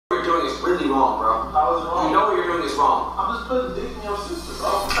wrong, bro. How is it wrong? You know what you're doing is wrong. I'm just putting dick in your sister,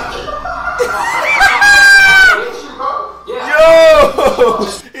 bro. Yeah. Yo!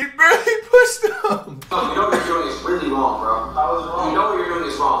 He barely pushed him. No, you know what you're doing is really wrong, bro. How is it wrong? You know what you're doing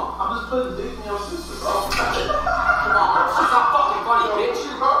is wrong. I'm just putting dick in your sister, bro. Come on, bro. It's not fucking funny, bitch.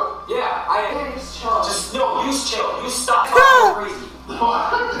 Bro. Yeah, just no, you chill. You stop fucking crazy.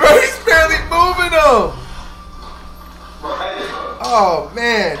 Bro, he's barely moving him. Oh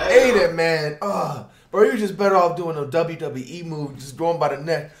man, Adin, man. Bro, you just better off doing a WWE move, just going by the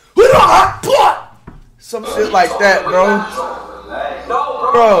neck. Some shit like that, bro.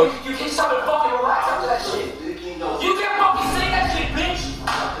 No, bro. You can't stop and fucking relax after that shit. You can't fucking say that shit, bitch.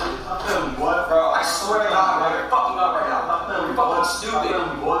 What? Bro, I swear to God, bro, you're fucking up right now. You're fucking stupid.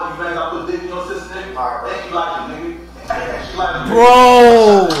 Boy, you better not put dick in your sister, nigga. And she like you, nigga. And she like you.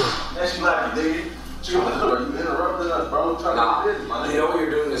 Bro. And she like you, nigga. You interrupting us, bro. Nah, you know what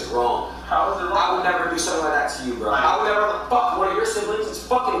you're doing is wrong. How is it wrong? I would never do something like that to you, bro. I would never fuck one of your siblings. It's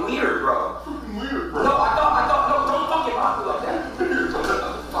fucking weird, bro. Weird, bro. No, I thought, no, don't fucking rock me like that.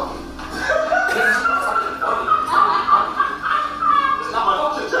 Fucking. It's not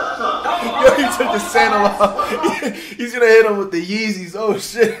fucking. Yo, he took the sandal off. He's gonna hit him with the Yeezys. Oh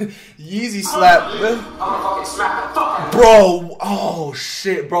shit. Yeezy slap. I'm gonna fucking smack the fuck out of you. Bro, oh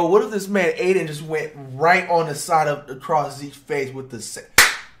shit, bro. What if this man Adin just went right on the side of across Zeke's face with the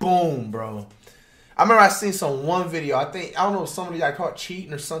boom, bro. I remember I seen one video. I don't know, somebody got caught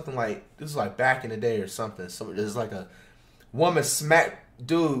cheating or something, like this is like back in the day or something. So there's like a woman smacked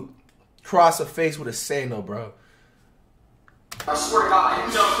dude across her face with a sandal, bro. I swear to God,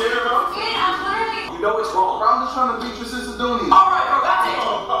 You know what I'm saying, bro? you know it's wrong. Bro, I'm just trying to beat your sister Dooney. Alright, bro, that's it.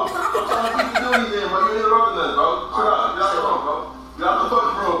 I'm trying to beat your Dooney then, bro. You interrupting us, bro. Shut up. Get out the room, bro. Get out the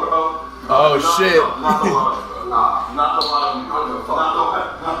fucking room, bro. Oh shit. Not the water, bro. Not the water.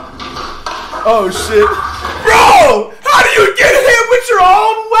 Oh shit. Bro! How do you get hit with your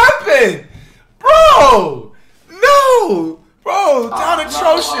own weapon? Bro! No! Bro, down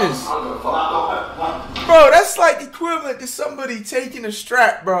atrocious. Bro, that's like equivalent to somebody taking a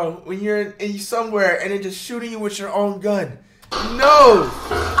strap, bro, when you're in somewhere and then just shooting you with your own gun. No!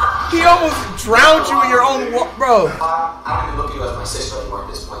 He almost drowned you in your own bro. I don't even look at you as my sister anymore at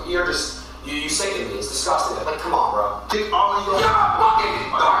this point. You're just, you sicken me. It's disgusting. Like, come on, bro. Dick all in your You're a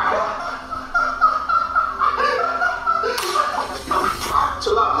fucking dark.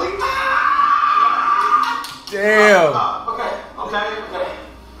 Chill out, nigga. Damn. Okay. It's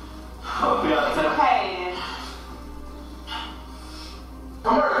okay.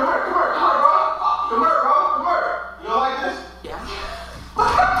 Come here, bro. Come here. You don't like this? Yeah.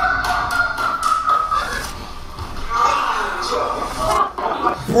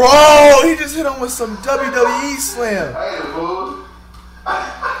 Bro, he just hit him with some WWE slam. Hey, fool.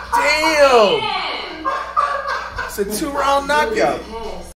 Damn. It's a 2-round knockout.